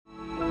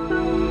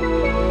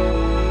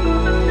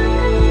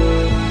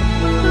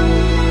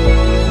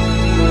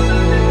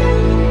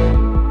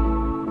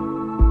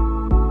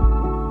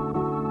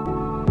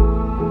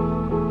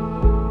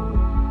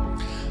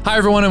Hi,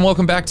 everyone, and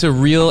welcome back to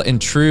Real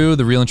and True,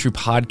 the Real and True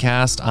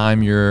podcast.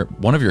 I'm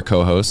one of your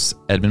co-hosts,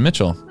 Edmund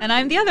Mitchell. And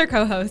I'm the other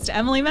co-host,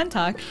 Emily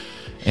Mentok.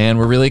 And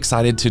we're really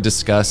excited to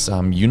discuss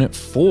Unit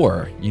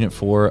 4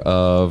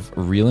 of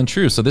Real and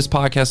True. So this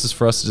podcast is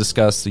for us to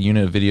discuss the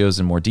unit of videos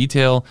in more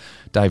detail,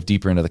 dive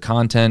deeper into the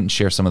content, and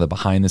share some of the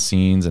behind the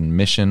scenes and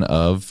mission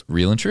of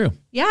Real and True.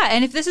 Yeah,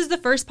 and if this is the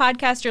first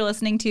podcast you're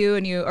listening to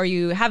and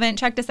you haven't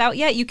checked us out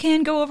yet, you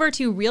can go over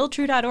to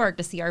realtrue.org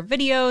to see our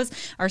videos,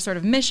 our sort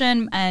of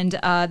mission, and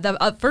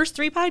the first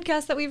 3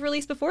 podcasts that we've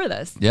released before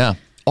this. Yeah.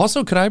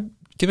 Also, could I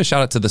give a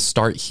shout out to the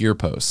Start Here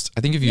post?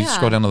 I think if you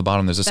scroll down to the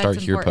bottom, there's a Start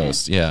Here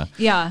post. Yeah.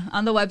 Yeah,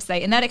 on the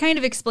website. And that it kind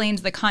of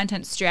explains the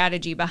content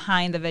strategy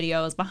behind the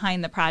videos,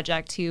 behind the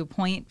project to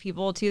point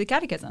people to the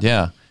catechism.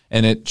 Yeah.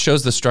 And it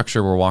shows the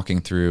structure we're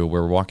walking through.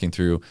 We're walking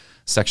through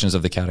sections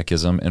of the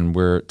catechism, and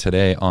we're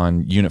today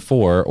on Unit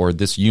 4, or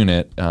this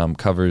unit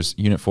covers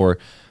Unit 4,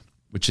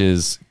 which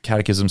is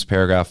Catechism's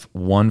paragraph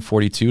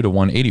 142 to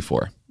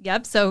 184.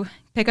 Yep. So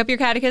pick up your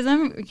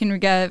catechism. You can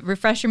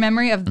refresh your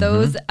memory of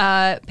those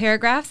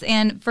paragraphs.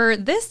 And for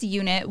this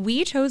unit,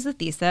 we chose the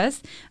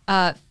thesis,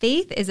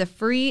 faith is a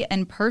free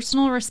and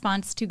personal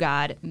response to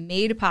God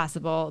made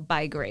possible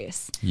by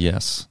grace.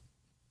 Yes.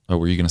 Oh,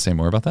 were you going to say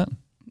more about that?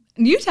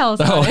 You tell us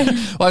about it.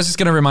 Well, I was just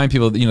going to remind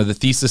people, the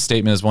thesis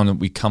statement is one that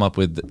we come up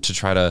with to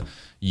try to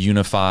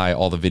unify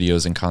all the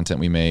videos and content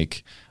we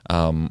make.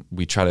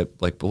 We try to,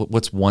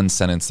 what's one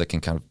sentence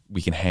that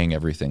we can hang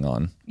everything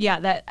on? Yeah,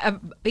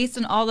 that based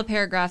on all the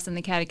paragraphs in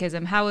the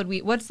catechism,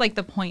 what's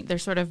the point they're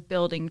sort of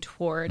building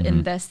toward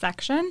in this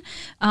section?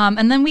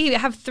 And then we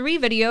have 3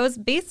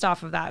 videos based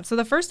off of that. So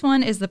the first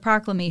one is the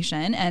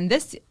proclamation, and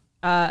this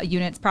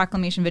unit's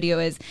proclamation video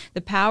is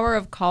the power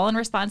of call and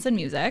response in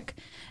music.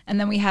 And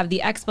then we have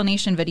the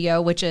explanation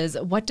video, which is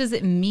what does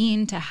it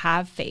mean to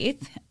have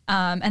faith?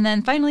 And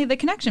then finally, the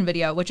connection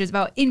video, which is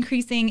about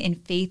increasing in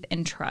faith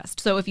and trust.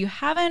 So if you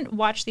haven't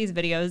watched these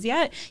videos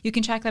yet, you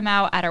can check them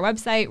out at our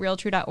website,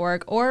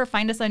 realtrue.org, or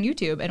find us on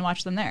YouTube and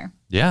watch them there.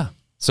 Yeah.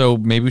 So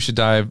maybe we should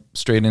dive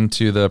straight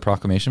into the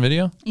proclamation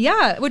video?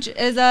 Yeah, which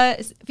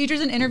is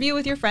features an interview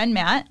with your friend,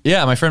 Matt.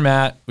 Yeah, my friend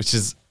Matt,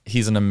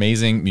 he's an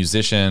amazing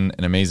musician,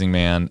 an amazing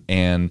man.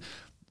 And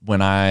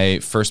when I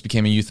first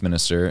became a youth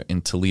minister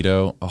in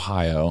Toledo,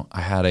 Ohio, I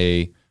had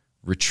a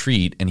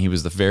retreat, and he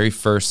was the very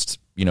first,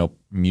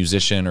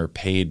 musician or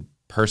paid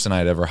person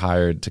I'd ever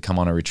hired to come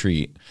on a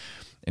retreat.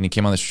 And he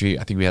came on the retreat.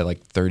 I think we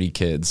had 30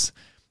 kids,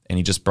 and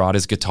he just brought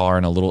his guitar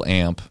and a little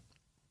amp,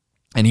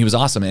 and he was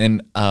awesome.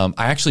 And I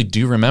actually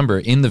do remember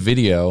in the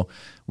video,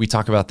 we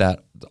talk about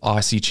that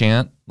Aussie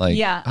chant.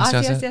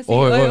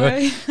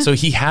 So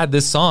he had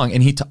this song,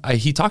 and he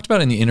talked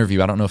about it in the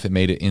interview. I don't know if it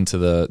made it into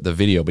the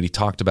video, but he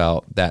talked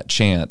about that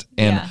chant.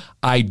 And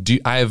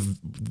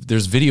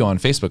there's video on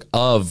Facebook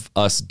of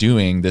us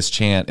doing this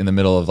chant in the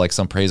middle of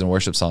some praise and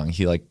worship song.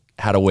 He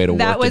had a way to work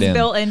it in. That was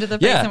built into the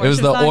praise and worship song. Yeah, it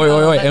was the song. oi,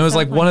 oi, oi. And it was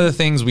one of the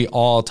things we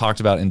all talked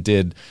about and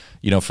did,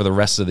 for the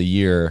rest of the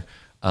year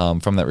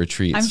from that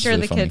retreat. I'm sure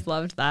really the kids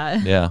loved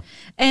that. Yeah.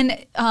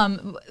 And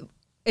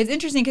it's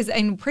interesting because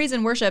in praise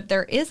and worship,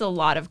 there is a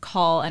lot of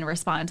call and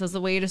response as a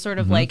way to sort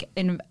of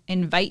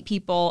invite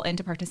people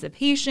into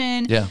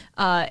participation,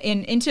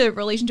 into a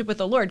relationship with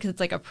the Lord, because it's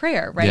like a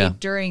prayer, right? Yeah.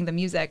 During the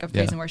music of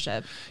praise and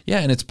worship. Yeah,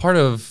 and it's part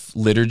of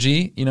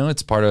liturgy,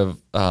 it's part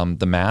of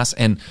the Mass,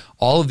 and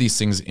all of these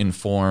things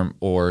inform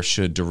or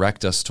should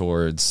direct us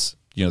towards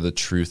the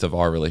truth of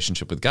our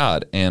relationship with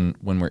God. And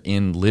when we're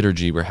in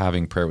liturgy, we're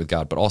having prayer with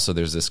God, but also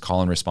there's this call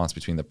and response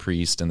between the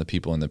priest and the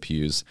people in the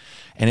pews.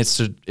 And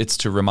it's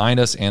to remind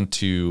us and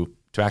to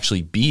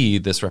actually be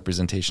this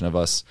representation of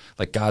us,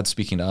 like God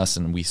speaking to us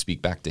and we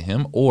speak back to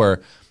him,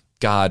 or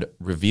God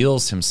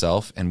reveals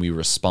himself and we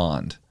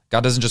respond.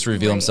 God doesn't just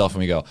reveal himself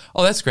and we go,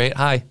 oh, that's great.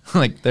 Hi.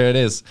 There it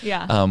is.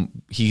 Yeah.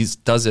 He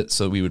does it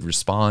so we would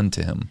respond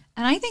to him.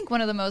 And I think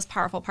one of the most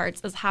powerful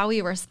parts is how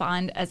we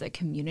respond as a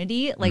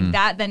community.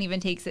 That then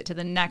even takes it to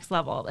the next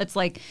level. It's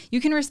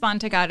you can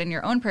respond to God in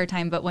your own prayer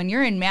time, but when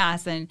you're in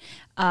Mass and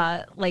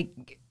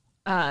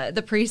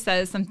the priest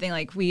says something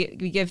like, we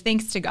give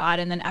thanks to God,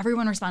 and then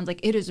everyone responds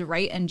it is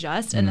right and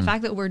just. And the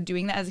fact that we're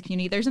doing that as a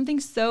community, there's something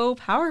so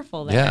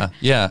powerful there. Yeah,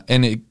 yeah.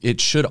 And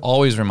it should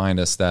always remind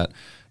us that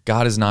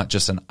God is not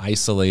just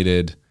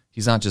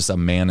he's not just a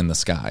man in the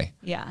sky.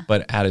 Yeah.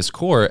 But at his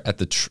core, at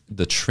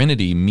the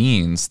Trinity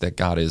means that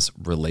God is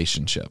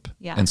relationship.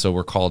 Yeah. And so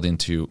we're called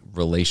into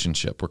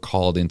relationship. We're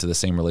called into the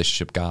same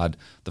relationship God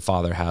the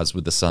Father has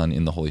with the Son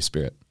in the Holy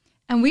Spirit.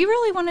 And we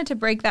really wanted to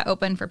break that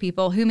open for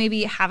people who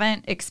maybe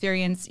haven't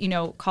experienced,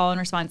 call and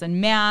response in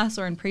Mass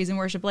or in praise and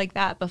worship like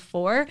that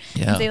before.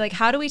 Yeah. And say,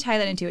 how do we tie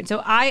that into it?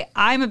 So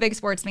I'm a big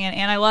sports fan,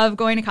 and I love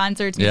going to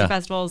concerts, music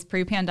festivals,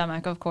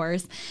 pre-pandemic, of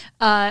course.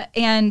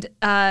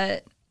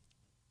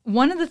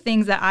 one of the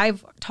things that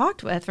I've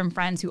talked with from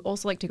friends who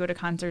also like to go to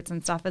concerts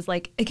and stuff is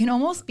like, it can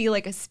almost be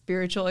like a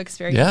spiritual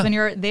experience when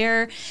you're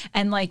there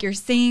and like you're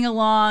singing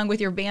along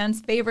with your band's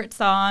favorite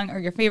song or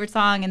your favorite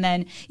song. And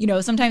then, you know,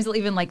 sometimes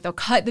they'll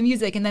cut the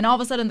music and then all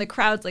of a sudden the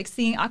crowd's like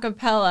singing a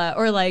cappella,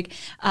 or like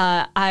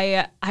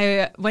I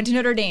went to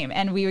Notre Dame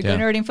and we would go to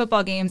Notre Dame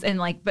football games, and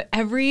like, but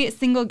every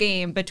single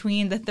game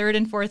between the third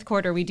and fourth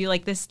quarter, we do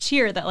like this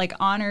cheer that like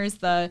honors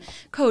the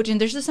coach.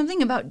 And there's just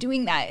something about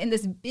doing that in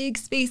this big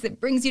space that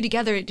brings you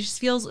together. It just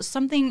feels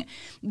something,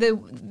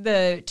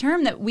 the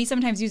term that we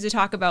sometimes use to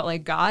talk about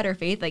like God or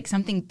faith, like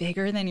something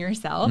bigger than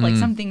yourself, like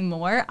something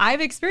more.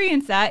 I've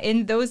experienced that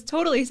in those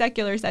totally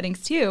secular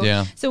settings too.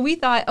 Yeah. So we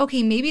thought,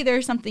 okay, maybe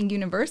there's something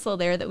universal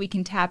there that we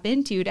can tap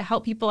into to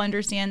help people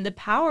understand the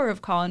power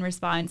of call and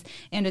response,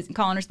 and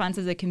call and response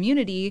as a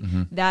community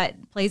that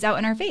plays out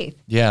in our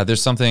faith. Yeah,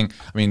 there's something,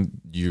 I mean,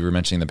 you were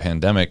mentioning the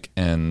pandemic,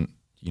 and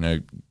you know,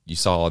 you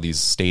saw all these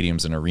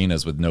stadiums and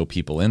arenas with no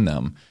people in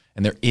them.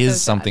 And there is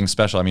something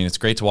special. I mean, it's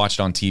great to watch it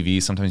on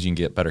TV. Sometimes you can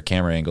get better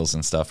camera angles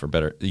and stuff, or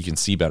better, you can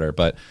see better.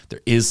 But there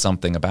is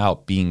something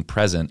about being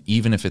present,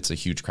 even if it's a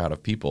huge crowd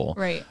of people,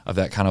 of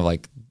that kind of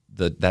like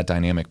that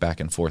dynamic back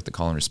and forth, the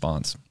call and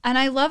response. And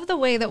I love the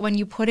way that when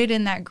you put it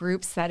in that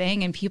group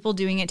setting and people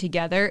doing it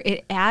together,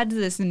 it adds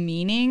this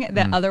meaning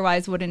that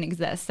otherwise wouldn't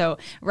exist. So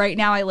right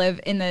now I live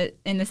in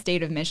the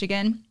state of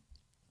Michigan.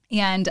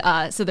 And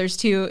so there's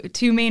two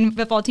main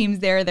football teams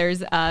there.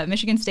 There's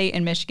Michigan State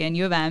and Michigan,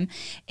 U of M.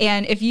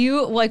 And if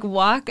you like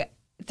walk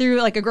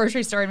through like a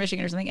grocery store in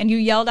Michigan or something and you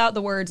yelled out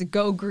the words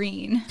 "Go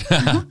Green,"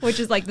 which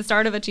is like the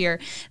start of a cheer,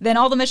 then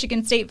all the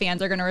Michigan State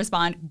fans are going to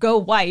respond "Go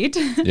White."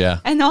 Yeah.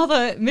 And all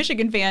the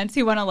Michigan fans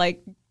who want to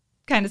like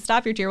kind of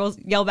stop your cheer will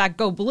yell back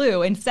 "Go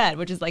Blue" instead,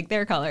 which is like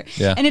their color.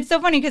 Yeah. And it's so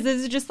funny because this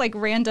is just like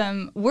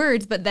random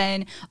words, but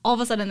then all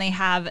of a sudden they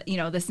have, you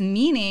know, this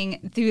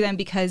meaning through them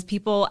because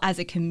people as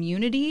a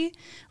community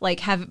like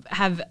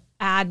have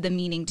add the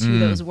meaning to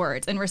those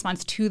words in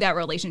response to that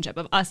relationship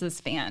of us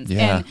as fans.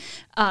 Yeah.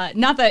 And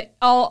not that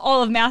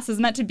all of Mass is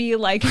meant to be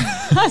like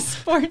a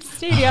sports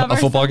stadium or a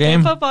football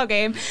game.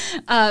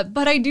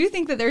 But I do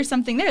think that there's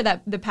something there,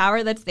 that the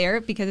power that's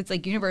there, because it's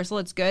like universal,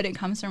 it's good, it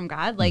comes from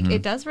God. Like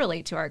it does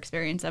relate to our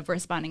experience of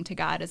responding to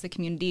God as a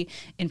community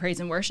in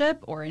praise and worship,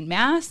 or in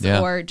Mass,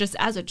 or just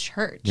as a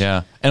church.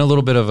 Yeah. And a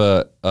little bit of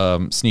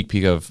a sneak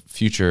peek of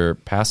future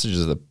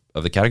passages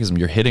of the Catechism.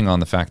 You're hitting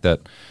on the fact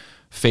that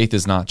faith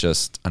is not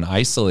just an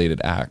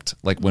isolated act.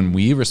 Like when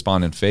we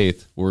respond in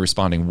faith, we're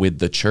responding with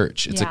the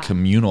church. It's a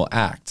communal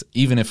act.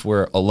 Even if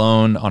we're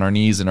alone on our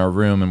knees in our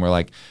room and we're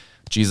like,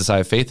 Jesus, I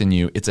have faith in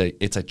you. It's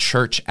a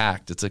church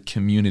act. It's a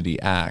community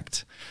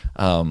act.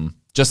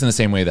 Just in the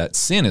same way that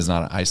sin is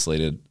not an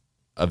isolated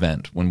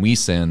event. When we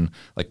sin,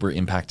 like we're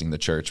impacting the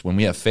church. When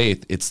we have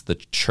faith, it's the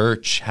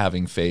church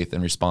having faith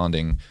and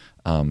responding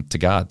to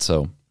God.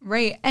 So.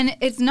 Right. And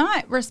it's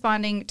not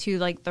responding to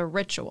like the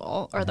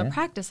ritual or the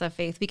practice of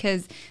faith,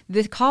 because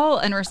the call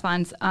and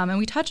response, and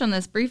we touch on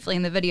this briefly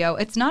in the video,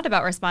 it's not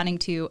about responding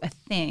to a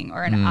thing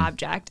or an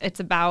object. It's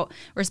about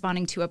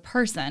responding to a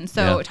person.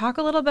 So talk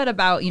a little bit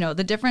about, you know,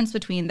 the difference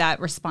between that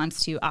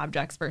response to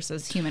objects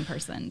versus human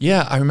persons.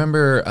 Yeah. I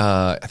remember,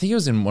 I think it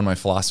was in one of my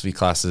philosophy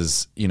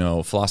classes, you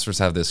know, philosophers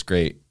have this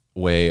great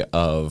way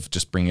of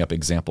just bringing up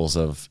examples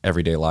of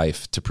everyday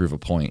life to prove a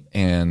point.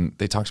 And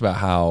they talked about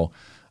how,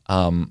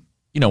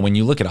 you know, when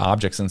you look at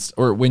objects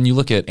or when you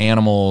look at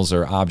animals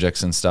or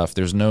objects and stuff,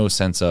 there's no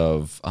sense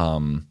of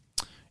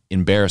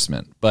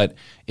embarrassment. But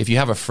if you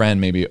have a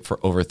friend maybe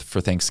for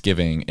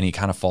Thanksgiving and he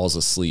kind of falls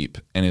asleep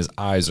and his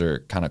eyes are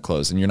kind of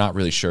closed and you're not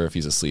really sure if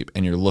he's asleep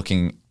and you're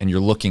looking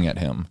at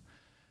him,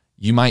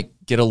 you might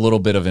get a little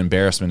bit of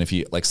embarrassment if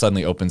he like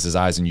suddenly opens his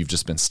eyes and you've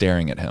just been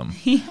staring at him.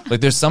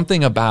 Like there's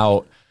something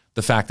about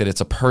the fact that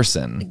it's a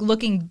person, like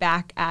looking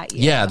back at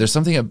you. Yeah, there's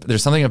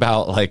something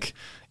about like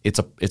it's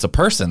a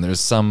person. There's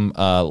some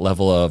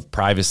level of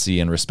privacy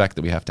and respect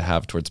that we have to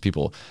have towards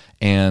people.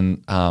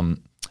 And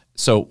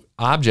so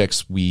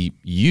objects we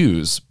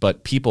use,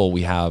 but people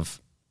we have,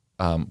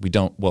 we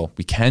don't, well,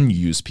 we can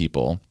use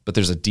people, but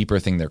there's a deeper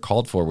thing we're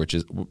called for, which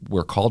is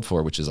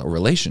a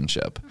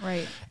relationship.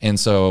 Right. And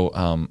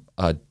so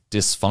a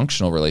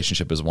dysfunctional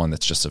relationship is one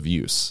that's just of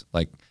use.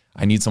 Like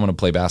I need someone to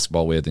play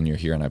basketball with and you're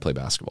here and I play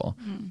basketball.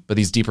 But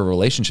these deeper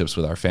relationships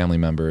with our family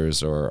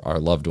members or our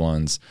loved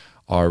ones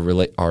are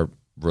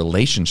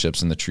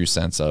relationships in the true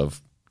sense of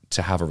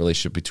to have a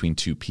relationship between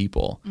two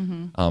people.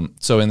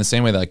 So in the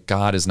same way that like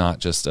God is not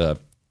just a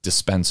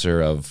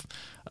dispenser of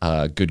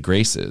good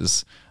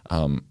graces,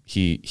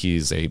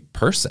 he's a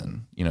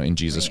person, you know, in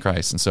Jesus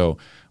Christ. And so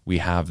we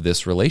have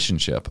this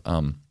relationship.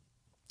 And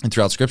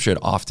throughout Scripture, it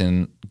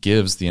often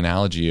gives the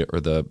analogy or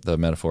the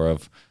metaphor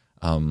of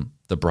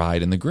the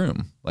bride and the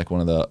groom, like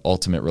one of the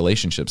ultimate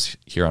relationships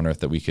here on earth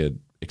that we could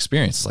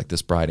experience. It's like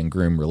this bride and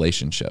groom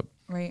relationship.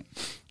 Right.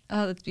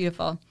 Oh, that's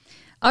beautiful.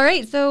 All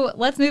right, so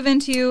let's move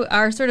into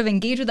our sort of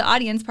engage with the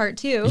audience part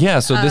two. Yeah,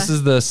 so this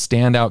is the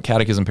standout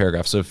catechism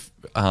paragraph. So if,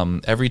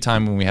 every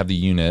time when we have the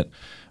unit,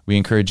 we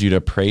encourage you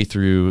to pray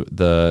through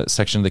the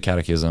section of the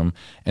catechism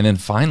and then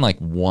find like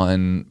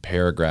one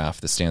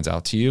paragraph that stands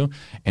out to you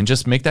and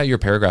just make that your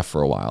paragraph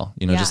for a while.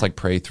 Just like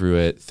pray through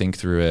it, think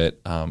through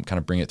it, kind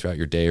of bring it throughout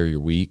your day or your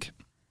week.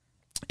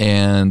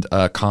 And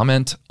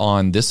comment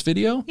on this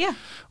video. Yeah.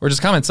 Or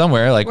just comment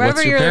somewhere, like wherever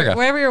what's your paragraph?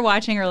 Wherever you're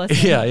watching or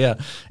listening. Yeah.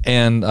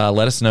 And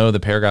let us know the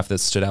paragraph that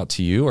stood out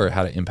to you or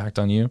had an impact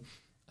on you.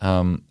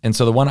 And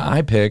so the one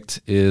I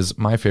picked is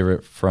my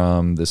favorite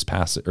from this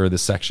passage or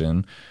this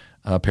section,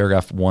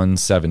 paragraph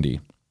 170.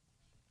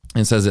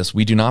 And it says this: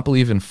 we do not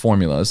believe in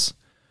formulas,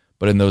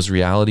 but in those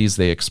realities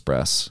they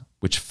express,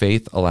 which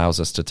faith allows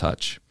us to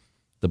touch.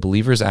 The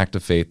believer's act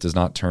of faith does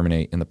not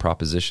terminate in the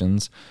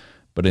propositions,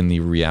 but in the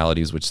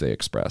realities which they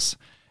express.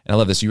 And I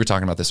love this. You were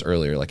talking about this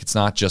earlier. Like, it's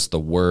not just the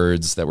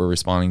words that we're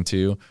responding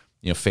to.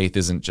 Faith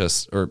isn't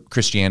just, or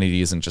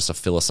Christianity isn't just a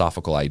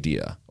philosophical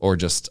idea or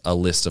just a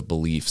list of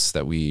beliefs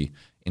that we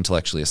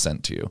intellectually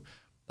assent to.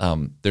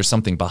 There's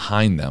something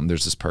behind them.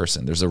 There's this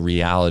person. There's a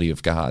reality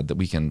of God that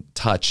we can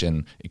touch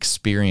and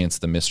experience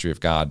the mystery of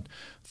God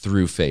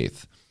through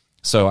faith.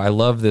 So I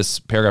love this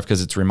paragraph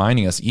because it's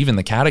reminding us, even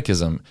the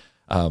catechism,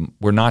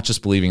 we're not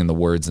just believing in the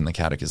words in the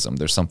catechism.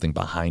 There's something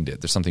behind it.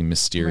 There's something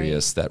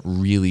mysterious that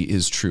really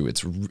is true.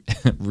 It's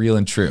real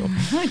and true.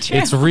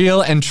 It's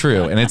real and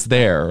true, and it's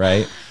there,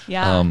 right?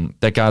 Yeah.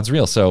 That God's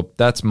real. So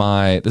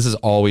this has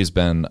always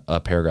been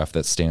a paragraph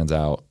that stands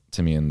out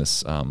to me in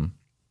this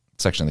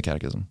section of the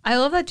catechism. I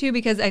love that too,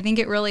 because I think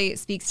it really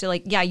speaks to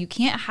you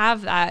can't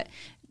have that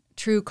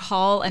true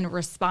call and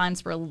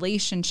response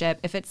relationship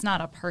if it's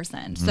not a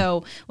person. Mm-hmm.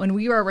 So when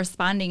we are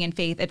responding in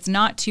faith, it's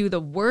not to the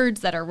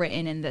words that are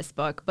written in this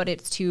book, but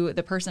it's to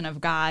the person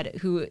of God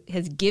who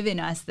has given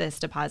us this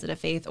deposit of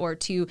faith, or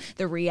to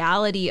the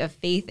reality of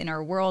faith in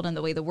our world and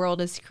the way the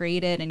world is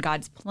created and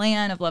God's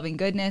plan of loving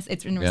goodness.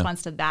 It's in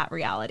response to that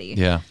reality.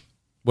 Yeah.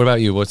 What about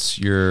you? What's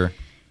your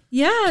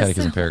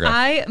catechism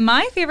paragraph?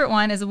 My favorite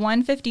one is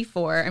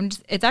 154.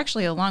 It's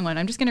actually a long one.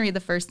 I'm just going to read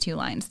the first two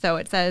lines. So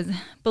it says,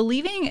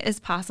 believing is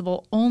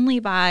possible only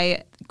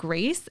by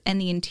grace and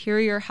the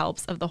interior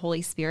helps of the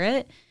Holy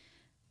Spirit,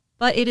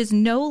 but it is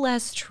no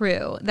less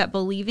true that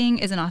believing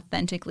is an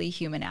authentically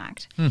human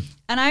act.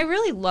 And I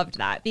really loved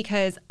that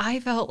because I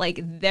felt like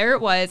there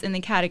it was in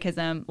the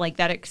catechism, like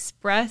that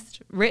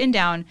expressed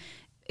reality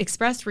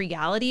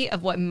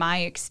of what my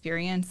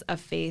experience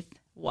of faith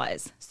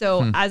was.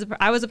 So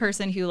I was a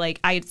person who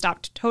I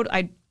stopped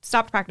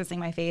practicing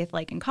my faith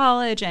in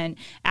college and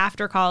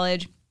after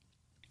college.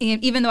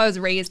 And even though I was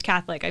raised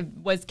Catholic, I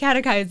was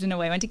catechized in a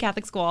way, went to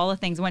Catholic school, all the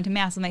things, went to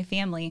mass with my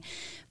family,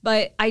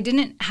 but I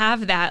didn't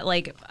have that,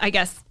 I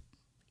guess,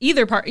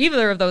 either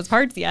of those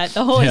parts yet,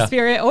 the Holy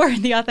Spirit or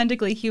the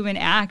authentically human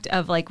act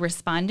of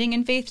responding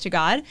in faith to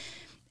God.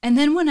 And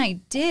then when I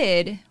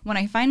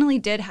finally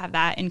did have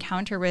that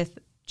encounter with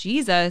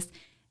Jesus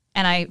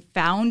and I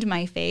found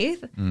my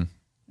faith,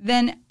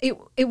 then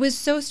it was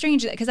so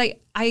strange because I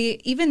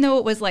even though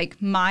it was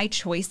my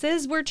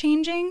choices were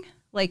changing,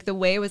 the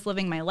way I was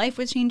living my life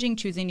was changing,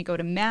 choosing to go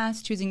to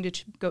mass, choosing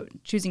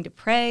to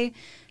pray,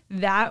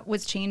 that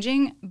was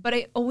changing, but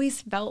I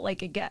always felt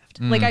like a gift.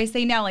 I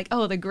say now,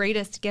 the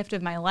greatest gift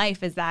of my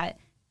life is that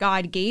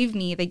God gave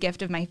me the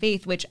gift of my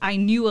faith, which I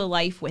knew a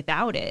life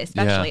without it,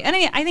 especially. Yeah.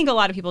 And I think a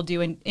lot of people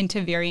do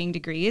into varying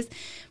degrees,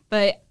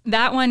 but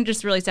that one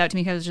just really stood out to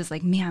me because I was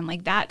just man,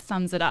 that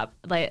sums it up.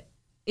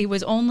 It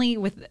was only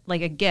with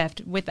a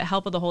gift, with the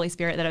help of the Holy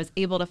Spirit, that I was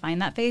able to find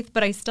that faith,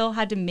 but I still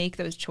had to make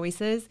those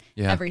choices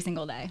every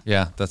single day.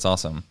 Yeah, that's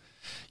awesome.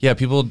 Yeah,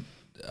 people,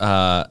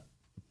 I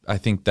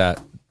think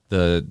that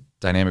the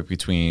dynamic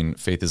between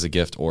faith is a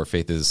gift or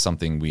faith is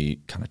something we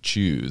kind of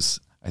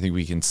choose, I think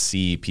we can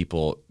see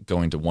people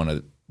going to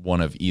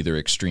one of either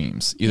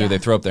extremes. Either they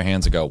throw up their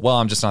hands and go, well,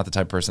 I'm just not the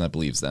type of person that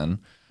believes then.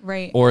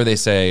 Right. Or they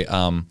say,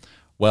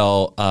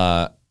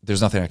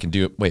 there's nothing I can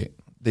do.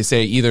 They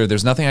say either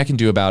there's nothing I can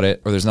do about it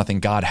or there's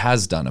nothing God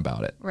has done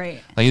about it.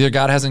 Right. Either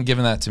God hasn't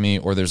given that to me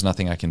or there's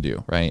nothing I can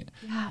do, right?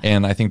 Yeah.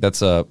 And I think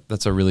that's a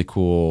really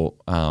cool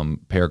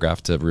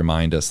paragraph to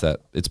remind us that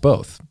it's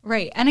both.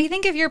 Right. And I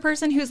think if you're a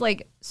person who's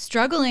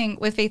struggling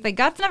with faith,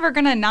 God's never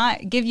going to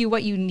not give you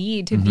what you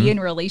need to be in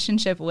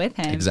relationship with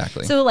him.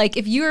 Exactly. So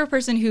if you're a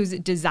person who's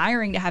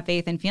desiring to have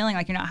faith and feeling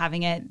like you're not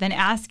having it, then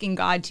asking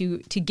God to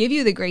give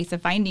you the grace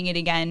of finding it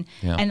again,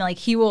 and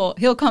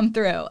he'll come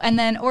through. And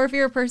then, or if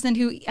you're a person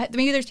who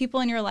maybe there's people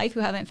in your life who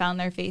haven't found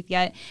their faith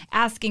yet,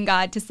 asking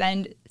God to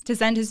send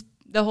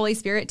the Holy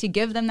Spirit to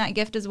give them that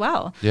gift as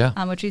well.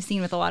 Yeah. Which we've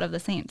seen with a lot of the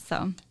saints.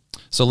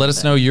 So let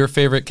us know your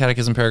favorite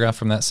catechism paragraph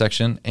from that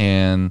section.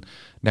 And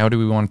now do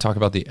we want to talk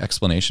about the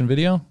explanation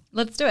video?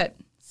 Let's do it.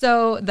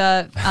 So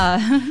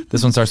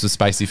this one starts with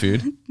spicy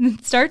food.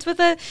 It starts with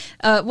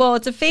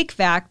it's a fake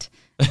fact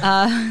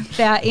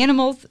that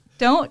animals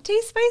don't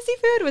taste spicy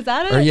food. Was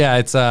that it? Or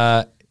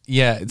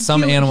it's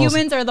some animals.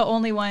 Humans are the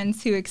only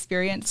ones who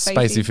experience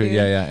spicy food.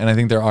 Yeah. And I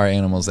think there are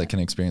animals that can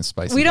experience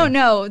spicy food. We don't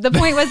know. The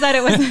point was that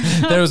it was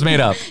that it was made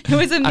up. It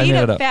was a made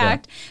up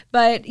fact. Yeah.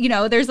 But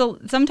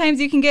sometimes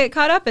you can get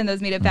caught up in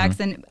those made up facts.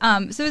 And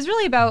so it was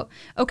really about,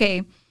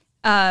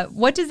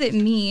 what does it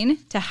mean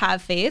to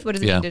have faith? What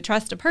does it mean to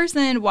trust a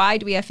person? Why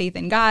do we have faith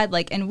in God?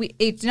 Like, and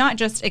it's not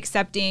just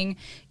accepting,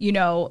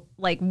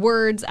 like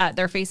words at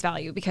their face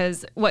value,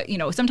 because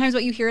sometimes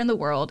what you hear in the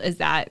world is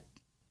that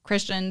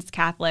Christians,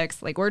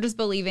 Catholics, like we're just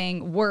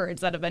believing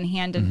words that have been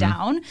handed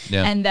down,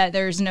 and that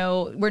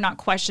we're not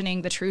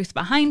questioning the truth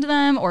behind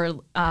them, or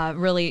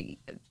really,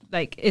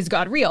 like, is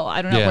God real?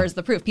 I don't know. Where's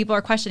the proof? People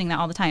are questioning that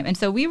all the time. And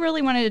so we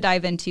really wanted to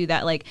dive into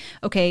that, like,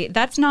 okay,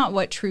 that's not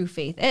what true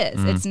faith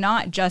is. It's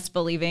not just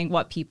believing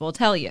what people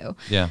tell you.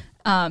 Yeah.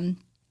 And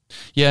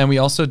we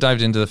also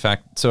dived into the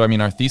fact, so I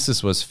mean, our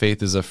thesis was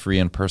faith is a free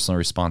and personal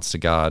response to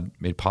God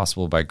made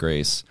possible by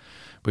grace.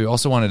 But we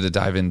also wanted to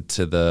dive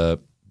into the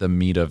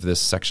meat of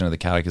this section of the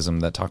catechism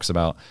that talks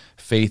about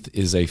faith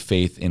is a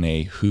faith in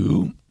a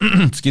who.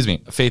 Excuse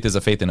me. Faith is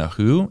a faith in a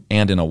who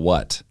and in a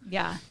what.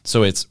 Yeah.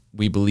 So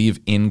we believe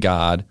in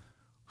God,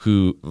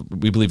 we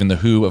believe in the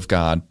who of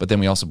God, but then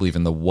we also believe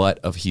in the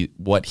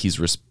what he's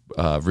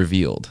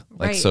revealed.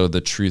 Like, right. So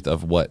the truth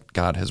of what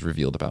God has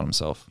revealed about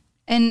himself.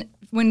 And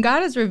when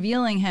God is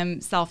revealing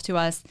himself to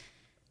us,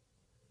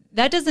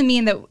 that doesn't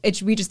mean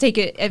that we just take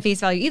it at face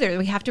value either.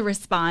 We have to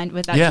respond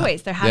with that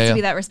choice. There has to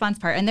be that response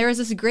part. And there was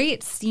this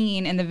great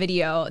scene in the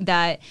video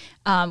that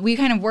we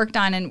kind of worked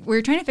on, and we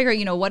were trying to figure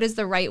out, what is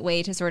the right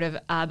way to sort of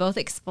both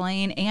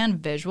explain and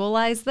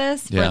visualize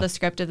this for the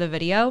script of the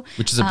video.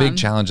 Which is a big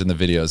challenge in the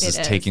videos, is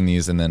taking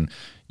these and then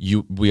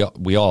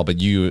we all,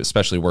 but you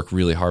especially work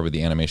really hard with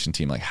the animation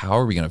team. Like, how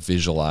are we going to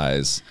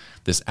visualize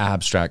this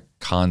abstract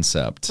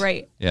concept?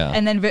 Right. Yeah.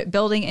 And then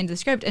building into the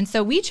script. And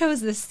so we chose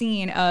this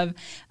scene of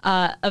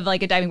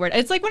like a diving board.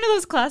 It's like one of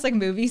those classic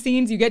movie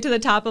scenes. You get to the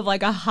top of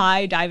like a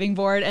high diving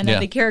board, and then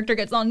the character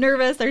gets all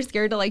nervous. They're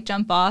scared to like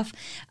jump off.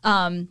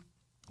 And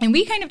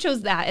we kind of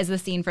chose that as the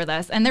scene for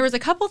this. And there was a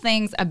couple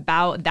things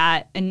about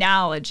that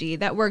analogy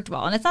that worked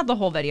well. And it's not the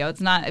whole video.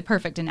 It's not a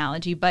perfect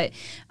analogy. But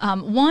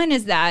one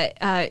is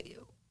that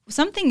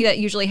something that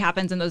usually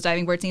happens in those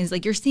diving board scenes,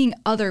 like you're seeing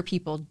other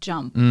people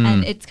jump,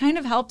 and it kind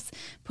of helps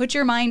put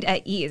your mind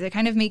at ease. It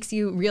kind of makes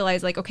you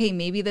realize, like, okay,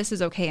 maybe this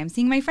is okay. I'm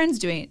seeing my friends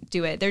do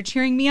it. They're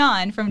cheering me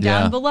on from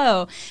down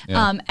below.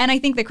 Yeah. And I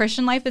think the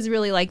Christian life is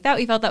really like that.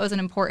 We felt that was an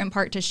important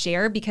part to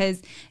share,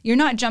 because you're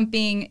not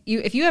jumping.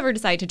 If you ever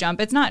decide to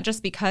jump, it's not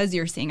just because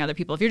you're seeing other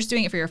people. If you're just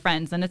doing it for your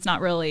friends, then it's not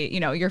really,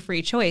 your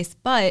free choice.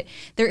 But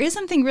there is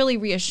something really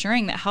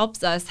reassuring that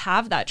helps us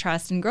have that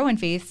trust and grow in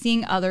faith,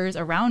 seeing others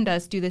around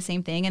us do the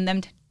same thing, and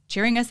them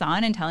cheering us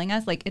on and telling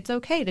us, like, it's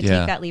okay to take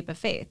that leap of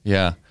faith.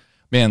 Yeah.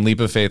 Man, leap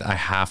of faith. I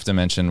have to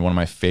mention one of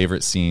my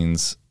favorite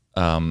scenes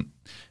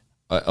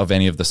of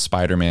any of the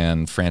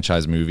Spider-Man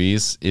franchise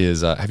movies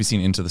is, have you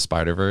seen Into the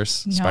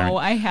Spider-Verse? No,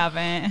 I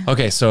haven't.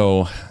 Okay,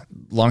 so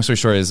long story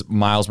short is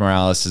Miles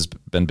Morales has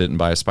been bitten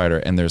by a spider,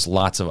 and there's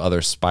lots of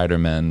other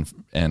Spider-Men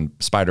and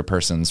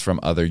Spider-Persons from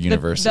other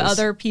universes. The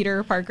other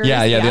Peter Parkers?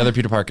 Yeah, the other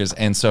Peter Parkers.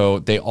 And so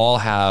they all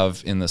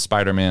have, in the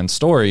Spider-Man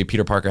story,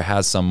 Peter Parker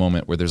has some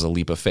moment where there's a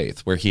leap of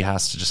faith, where he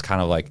has to just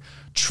kind of like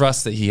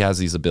trust that he has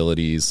these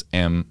abilities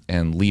and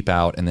leap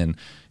out, and then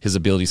his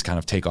abilities kind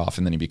of take off,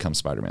 and then he becomes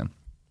Spider-Man.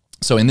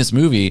 So in this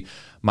movie,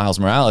 Miles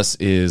Morales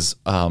is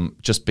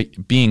just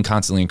being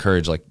constantly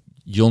encouraged, like,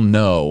 you'll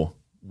know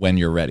when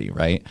you're ready,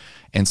 right?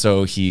 And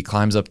so he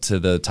climbs up to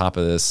the top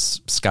of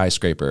this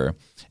skyscraper,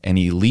 and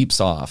he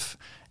leaps off.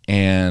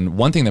 And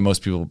one thing that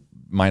most people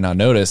might not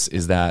notice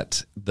is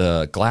that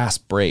the glass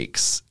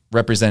breaks,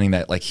 representing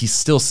that, like, he's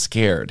still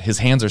scared. His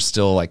hands are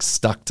still like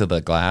stuck to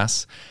the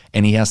glass,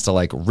 and he has to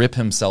like rip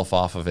himself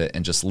off of it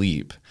and just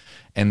leap.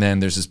 And then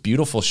there's this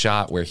beautiful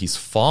shot where he's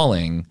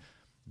falling,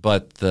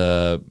 but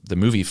the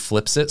movie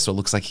flips it so it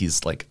looks like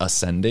he's like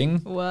ascending.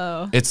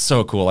 Whoa. It's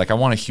so cool. Like, I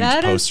want a huge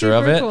poster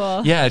of it.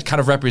 Cool. Yeah, it's kind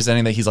of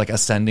representing that he's like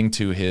ascending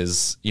to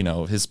his,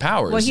 his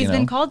powers. What he's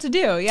been called to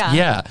do, yeah.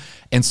 Yeah.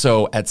 And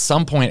so at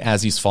some point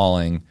as he's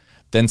falling,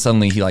 then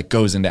suddenly he like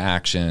goes into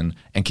action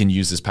and can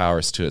use his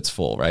powers to its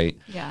full, right?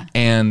 Yeah.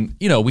 And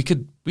we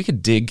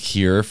could dig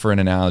here for an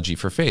analogy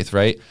for faith,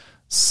 right?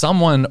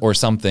 Someone or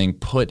something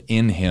put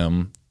in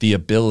him the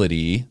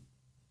ability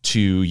to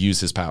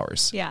use his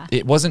powers. Yeah.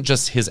 It wasn't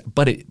just his,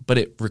 but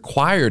it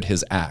required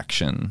his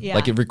action. Yeah.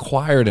 Like, it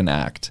required an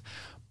act,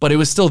 but it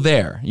was still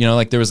there.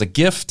 Like, there was a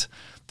gift.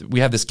 We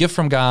have this gift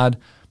from God,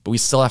 but we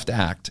still have to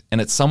act. And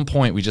at some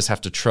point we just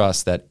have to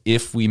trust that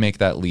if we make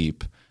that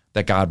leap,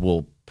 that God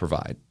will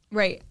provide.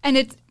 Right.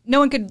 And no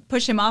one could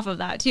push him off of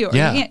that too. Or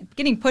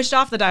getting pushed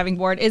off the diving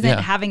board isn't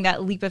having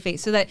that leap of faith.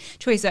 So that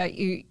choice, that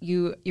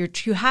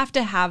you have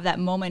to have that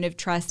moment of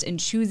trust and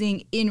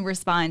choosing in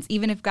response,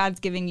 even if God's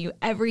giving you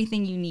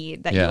everything you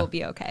need, that you will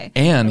be okay.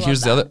 And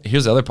here's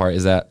the other part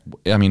is that,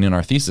 I mean, in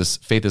our thesis,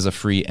 faith is a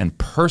free and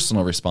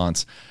personal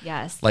response.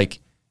 Yes. Like,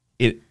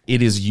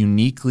 it is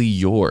uniquely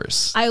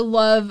yours. I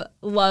love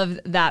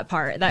that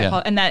part,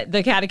 and that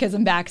the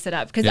catechism backs it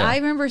up. Because I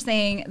remember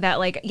saying that,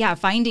 like,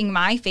 finding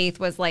my faith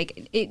was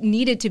like, it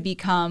needed to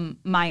become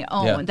my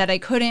own, that I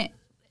couldn't,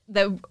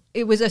 that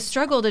it was a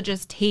struggle to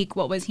just take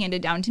what was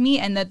handed down to me,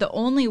 and that the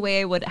only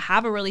way I would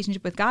have a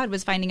relationship with God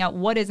was finding out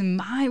what is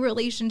my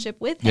relationship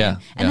with him.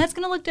 And that's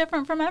going to look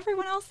different from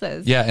everyone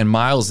else's. Yeah. And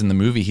Miles in the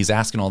movie, he's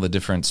asking all the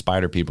different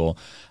spider people,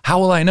 how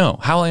will I know?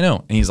 How will I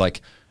know? And he's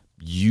like,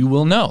 you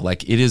will know.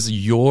 Like, it is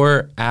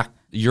your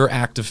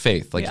act of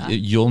faith. Like,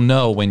 you'll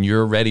know when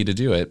you're ready to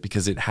do it,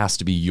 because it has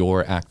to be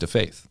your act of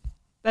faith.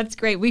 That's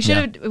great. We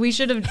should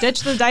have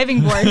ditched the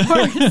diving board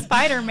for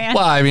Spider-Man.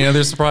 Well, I mean,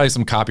 there's probably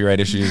some copyright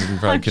issues. We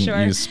probably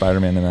couldn't use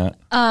Spider-Man in that.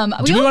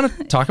 Do we want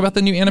to talk about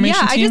the new animation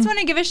team? I just want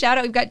to give a shout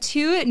out. We've got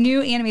 2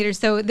 new animators.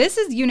 So this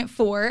is Unit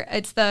 4.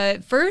 It's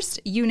the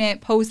first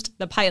unit post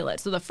the pilot.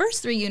 So the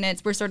first 3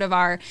 units were sort of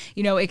our,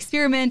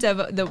 experiment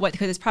of what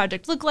could this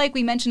project look like.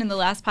 We mentioned in the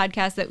last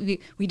podcast that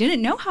we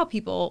didn't know how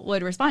people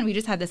would respond. We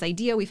just had this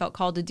idea. We felt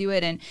called to do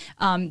it,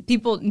 and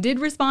people did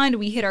respond.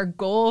 We hit our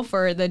goal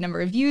for the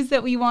number of views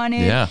that we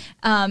wanted. Yeah.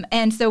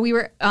 And so we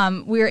were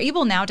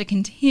able now to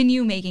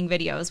continue making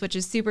videos, which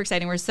is super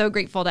exciting. We're so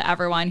grateful to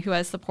everyone who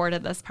has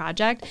supported this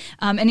project,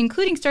 and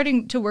including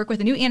starting to work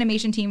with a new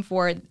animation team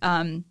for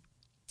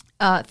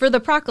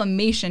the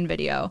proclamation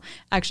video.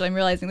 Actually, I'm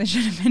realizing this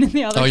should have been in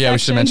the other section. We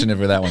should mention it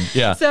for that one.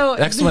 Yeah. So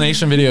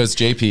explanation video is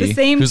JP, the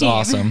same who's team,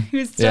 awesome.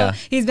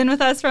 He's been with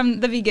us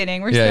from the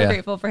beginning. We're so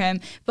grateful for him.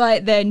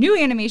 But the new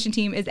animation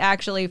team is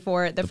actually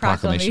for the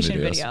proclamation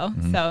video.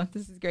 Mm-hmm. So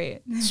this is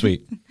great.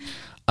 Sweet.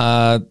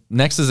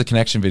 Next is a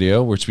connection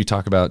video, which we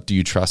talk about, Do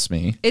You Trust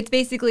Me? It's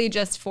basically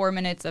just 4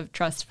 minutes of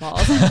trust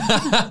falls.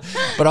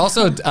 But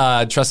also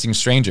trusting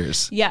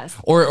strangers. Yes.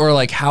 Or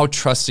like how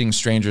trusting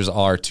strangers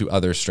are to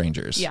other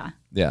strangers. Yeah.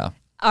 Yeah.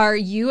 Are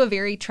you a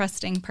very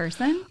trusting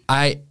person?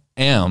 I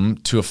am,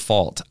 to a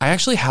fault. I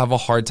actually have a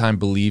hard time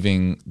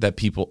believing that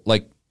people,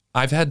 like,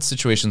 I've had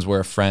situations where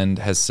a friend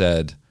has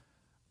said,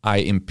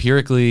 I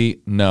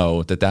empirically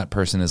know that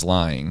person is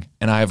lying,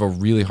 and I have a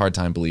really hard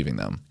time believing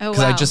them. Oh,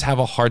 because I just have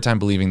a hard time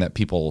believing that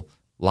people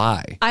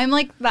lie. I'm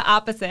like the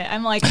opposite.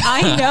 I'm like,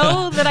 I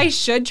know that I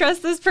should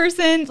trust this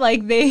person.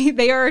 Like,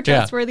 they are a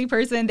trustworthy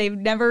person. They've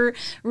never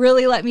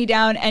really let me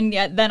down, and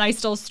yet then I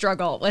still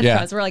struggle with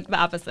trust. We're like the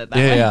opposite that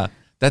way. Yeah.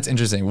 That's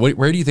interesting.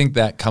 Where do you think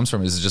that comes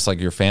from? Is it just like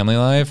your family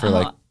life, or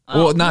like?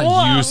 Well,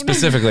 not you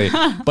specifically,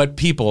 but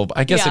people.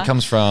 I guess it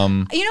comes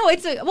from. I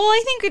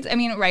think it's. I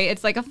mean, right?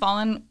 It's like a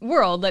fallen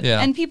world,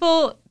 and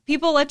people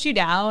let you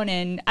down,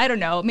 and I don't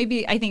know.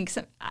 Maybe I think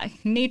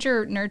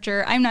nature,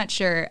 nurture. I'm not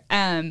sure.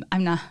 I'm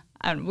not.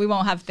 We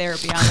won't have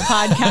therapy on the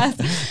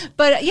podcast,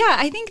 but yeah,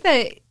 I think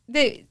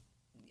that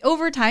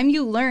over time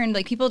you learn,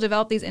 like, people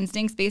develop these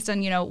instincts based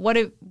on,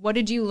 what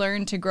did you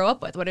learn to grow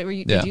up with? What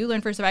did you learn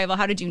for survival?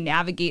 How did you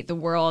navigate the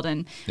world?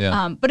 And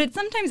but it's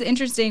sometimes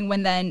interesting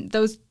when then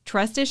those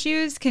trust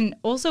issues can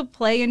also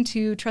play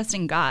into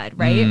trusting God,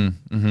 right?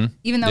 Mm-hmm.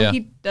 Even though He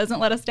doesn't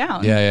let us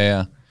down.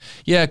 Yeah,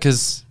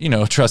 because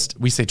trust.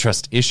 We say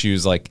trust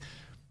issues, like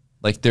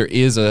there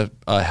is a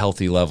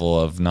healthy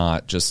level of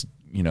not just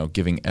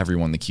giving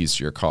everyone the keys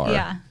to your car.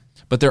 Yeah.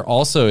 But there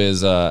also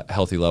is a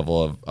healthy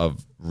level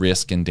of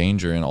risk and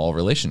danger in all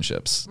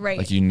relationships. Right.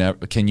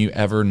 Like, can you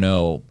ever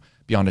know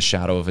beyond a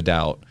shadow of a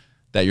doubt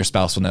that your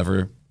spouse will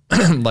never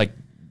like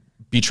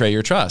betray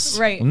your trust?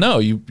 Right. Well, no,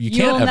 you can't.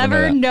 You'll ever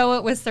never know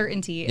it with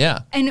certainty. Yeah.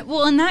 And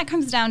that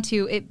comes down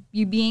to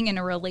you being in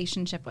a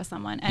relationship with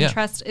someone, and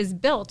trust is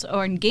built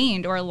or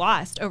gained or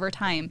lost over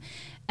time.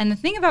 And the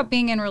thing about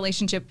being in a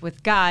relationship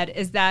with God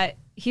is that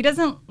He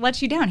doesn't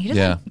let you down.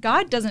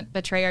 God doesn't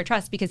betray our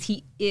trust, because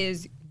He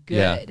is good.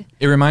 Yeah.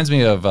 It reminds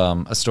me of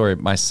a story.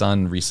 My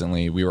son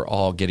recently, we were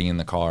all getting in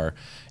the car,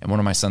 and one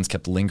of my sons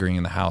kept lingering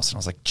in the house. And I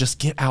was like, just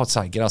get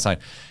outside.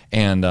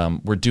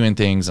 And we're doing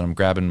things, and I'm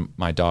grabbing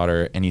my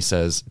daughter, and he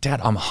says, Dad,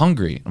 I'm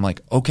hungry. I'm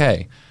like,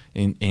 okay.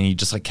 And he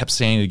just like kept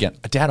saying it again.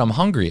 Dad, I'm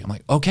hungry. I'm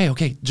like,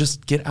 okay,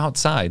 just get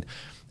outside.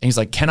 And he's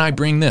like, can I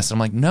bring this? I'm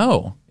like,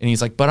 no. And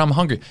he's like, but I'm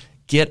hungry.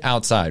 Get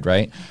outside,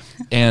 right?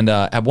 And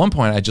at one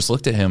point, I just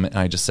looked at him, and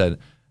I just said,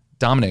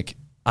 Dominic,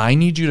 I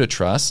need you to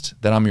trust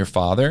that I'm your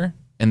father,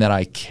 and that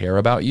I care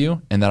about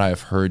you, and that I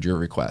have heard your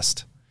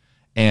request.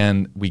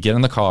 And we get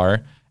in the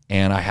car,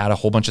 and I had a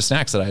whole bunch of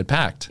snacks that I had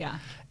packed. Yeah.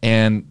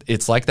 And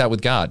it's like that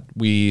with God.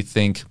 We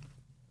think,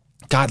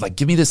 God, like,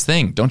 give me this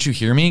thing. Don't you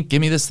hear me?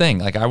 Give me this thing.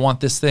 Like, I want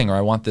this thing, or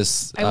I want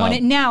this. I want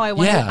it now. I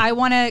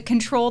want to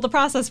control the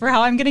process for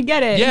how I'm going to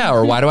get it. Yeah.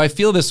 Or why do I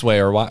feel this way?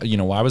 Or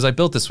why was I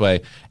built this way?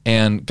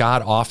 And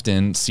God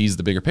often sees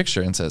the bigger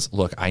picture and says,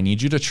 look, I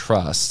need you to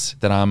trust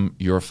that I'm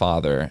your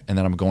father, and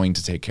that I'm going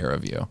to take care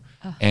of you.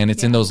 And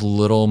it's in those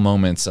little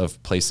moments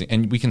of placing,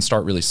 and we can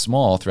start really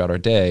small throughout our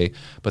day,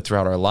 but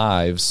throughout our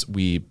lives,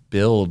 we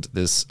build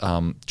this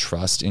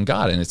trust in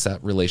God. And it's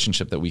that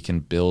relationship that we can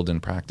build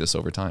and practice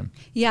over time.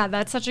 Yeah,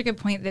 that's such a good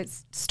point.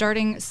 That's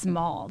starting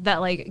small, that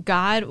like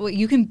God,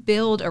 you can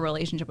build a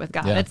relationship with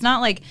God. Yeah. It's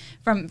not like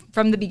from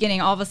the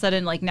beginning, all of a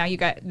sudden, like now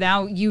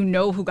you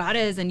know who God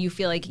is, and you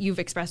feel like you've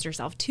expressed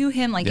yourself to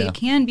Him. Like it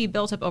can be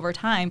built up over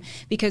time,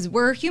 because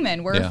we're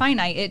human, we're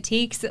finite. It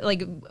takes,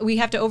 like, we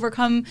have to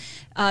overcome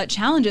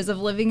challenges of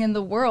living in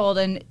the world.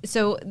 And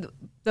so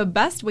the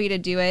best way to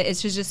do it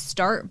is to just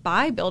start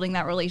by building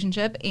that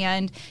relationship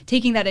and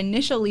taking that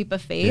initial leap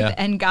of faith,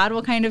 and God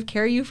will kind of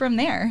carry you from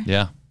there.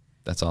 Yeah,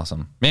 that's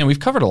awesome. Man, we've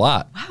covered a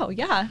lot. Wow,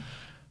 yeah.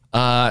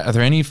 Are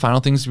there any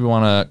final things we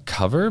want to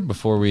cover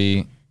before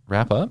we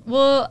wrap up?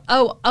 Well,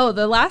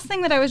 the last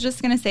thing that I was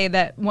just going to say,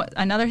 that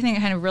another thing that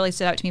kind of really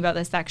stood out to me about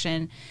this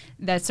section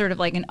that's sort of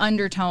like an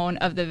undertone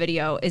of the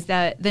video is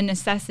that the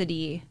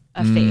necessity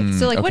of faith.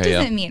 So like, what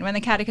does it mean when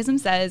the Catechism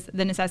says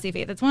the necessity of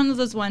faith? It's one of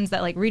those ones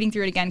that, like, reading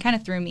through it again kind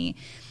of threw me.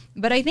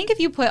 But I think if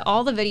you put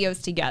all the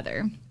videos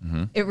together,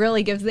 it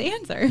really gives the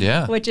answer.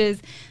 Yeah. Which is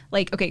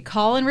like, okay,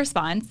 call and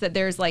response, that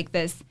there's like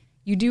this,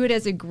 you do it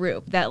as a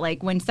group, that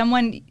like when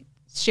someone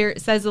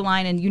says the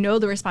line and you know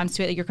the response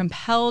to it, that you're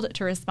compelled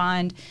to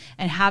respond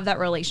and have that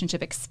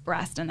relationship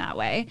expressed in that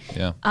way.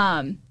 Yeah.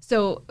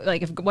 So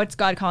like, if what's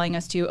God calling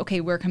us to? Okay,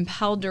 we're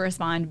compelled to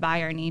respond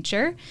by our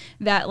nature,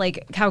 that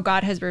like how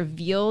God has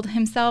revealed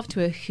himself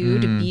to a who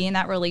to be in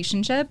that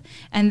relationship,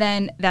 and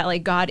then that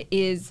like God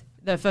is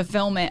the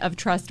fulfillment of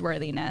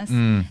trustworthiness.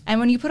 And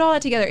when you put all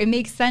that together, it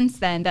makes sense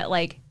then that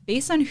like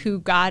based on who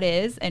God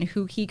is and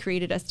who he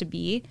created us to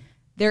be,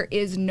 there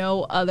is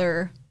no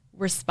other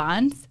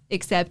response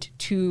except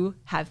to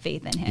have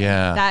faith in him.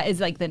 Yeah. That is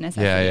like the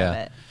necessity of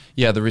it.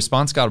 Yeah, the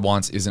response God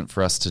wants isn't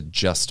for us to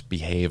just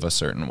behave a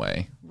certain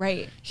way.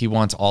 Right. He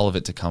wants all of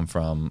it to come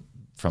from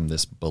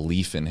this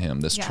belief in him,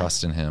 this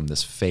trust in him,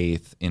 this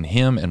faith in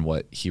him and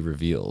what he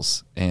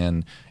reveals.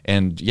 And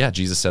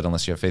Jesus said,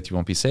 unless you have faith, you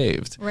won't be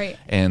saved. Right.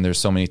 And there's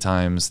so many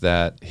times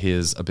that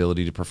his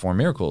ability to perform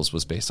miracles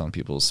was based on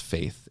people's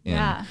faith in.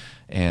 Yeah.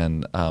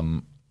 And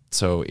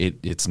so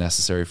it's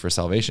necessary for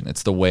salvation.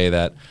 It's the way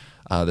that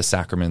the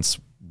sacraments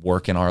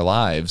work in our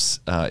lives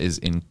is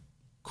in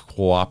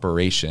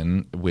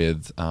cooperation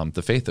with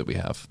the faith that we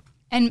have.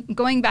 And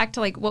going back to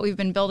like what we've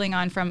been building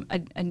on from,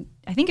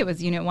 I think it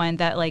was Unit 1,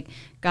 that like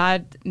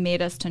God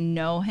made us to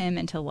know him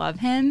and to love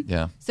him.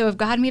 Yeah. So if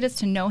God made us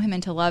to know him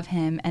and to love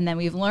him, and then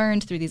we've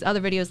learned through these other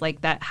videos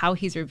like that how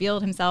he's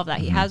revealed himself, that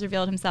he has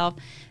revealed himself,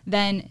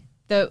 then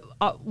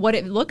what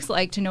it looks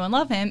like to know and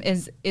love him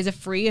is a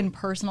free and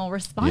personal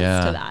response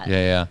to that.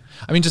 Yeah.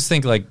 I mean, just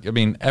think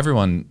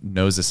everyone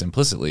knows this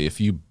implicitly.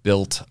 If you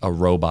built a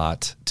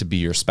robot to be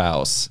your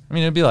spouse, I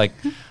mean, it'd be like,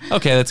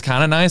 okay, that's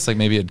kind of nice. Like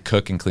maybe it'd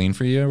cook and clean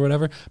for you or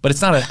whatever, but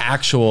it's not an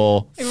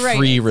actual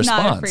free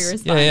response. Not a free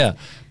response. Yeah.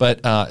 But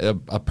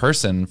a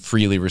person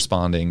freely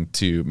responding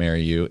to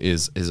marry you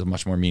is a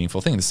much more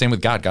meaningful thing. The same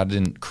with God. God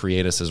didn't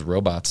create us as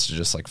robots to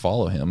just like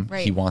follow him.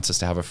 Right. He wants us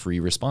to have a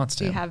free response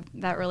to him. You have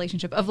that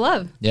relationship of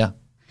love. Yeah.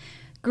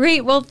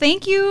 Great. Well,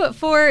 thank you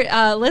for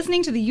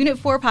listening to the Unit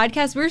 4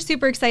 podcast. We're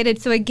super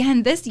excited. So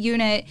again, this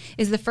unit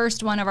is the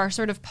first one of our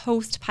sort of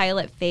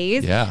post-pilot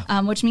phase,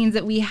 which means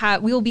that we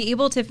will be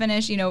able to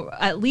finish,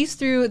 at least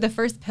through the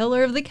first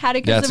pillar of the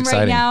Catechism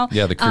right now.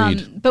 Yeah, the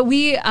Creed. But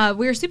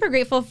we're super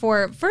grateful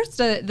for, first,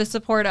 the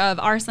support of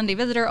our Sunday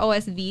visitor,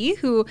 OSV,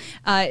 who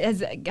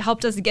has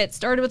helped us get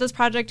started with this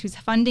project, who's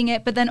funding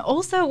it. But then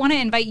also want to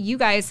invite you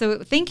guys.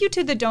 So thank you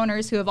to the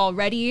donors who have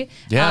already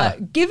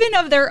given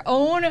of their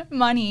own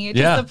money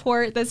to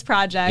support this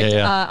project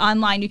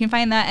online. You can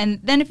find that. And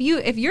then if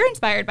you're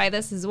inspired by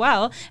this as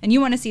well and you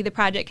want to see the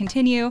project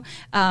continue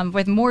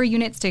with more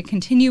units to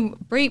continue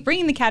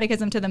bringing the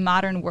Catechism to the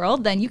modern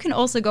world, then you can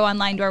also go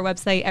online to our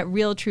website at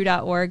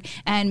realtrue.org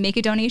and make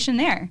a donation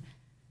there.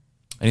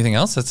 Anything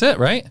else? That's it,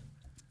 right?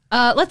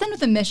 Let's end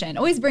with a mission.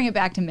 Always bring it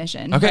back to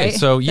mission. Okay, right?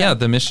 so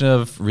the mission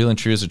of Real and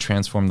True is to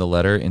transform the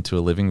letter into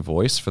a living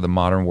voice for the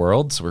modern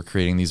world. So we're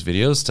creating these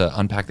videos to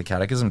unpack the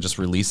Catechism, just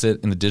release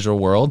it in the digital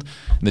world,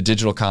 in the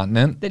digital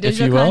continent, the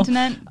digital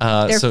continent.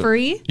 They're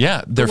free.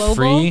 Yeah, they're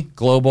free,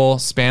 global,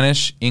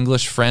 Spanish,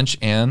 English, French,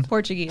 and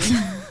Portuguese.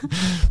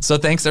 So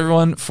thanks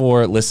everyone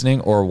for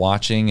listening or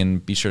watching,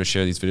 and be sure to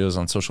share these videos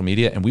on social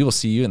media, and we will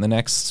see you in the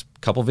next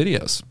couple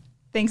videos.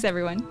 Thanks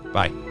everyone.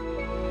 Bye.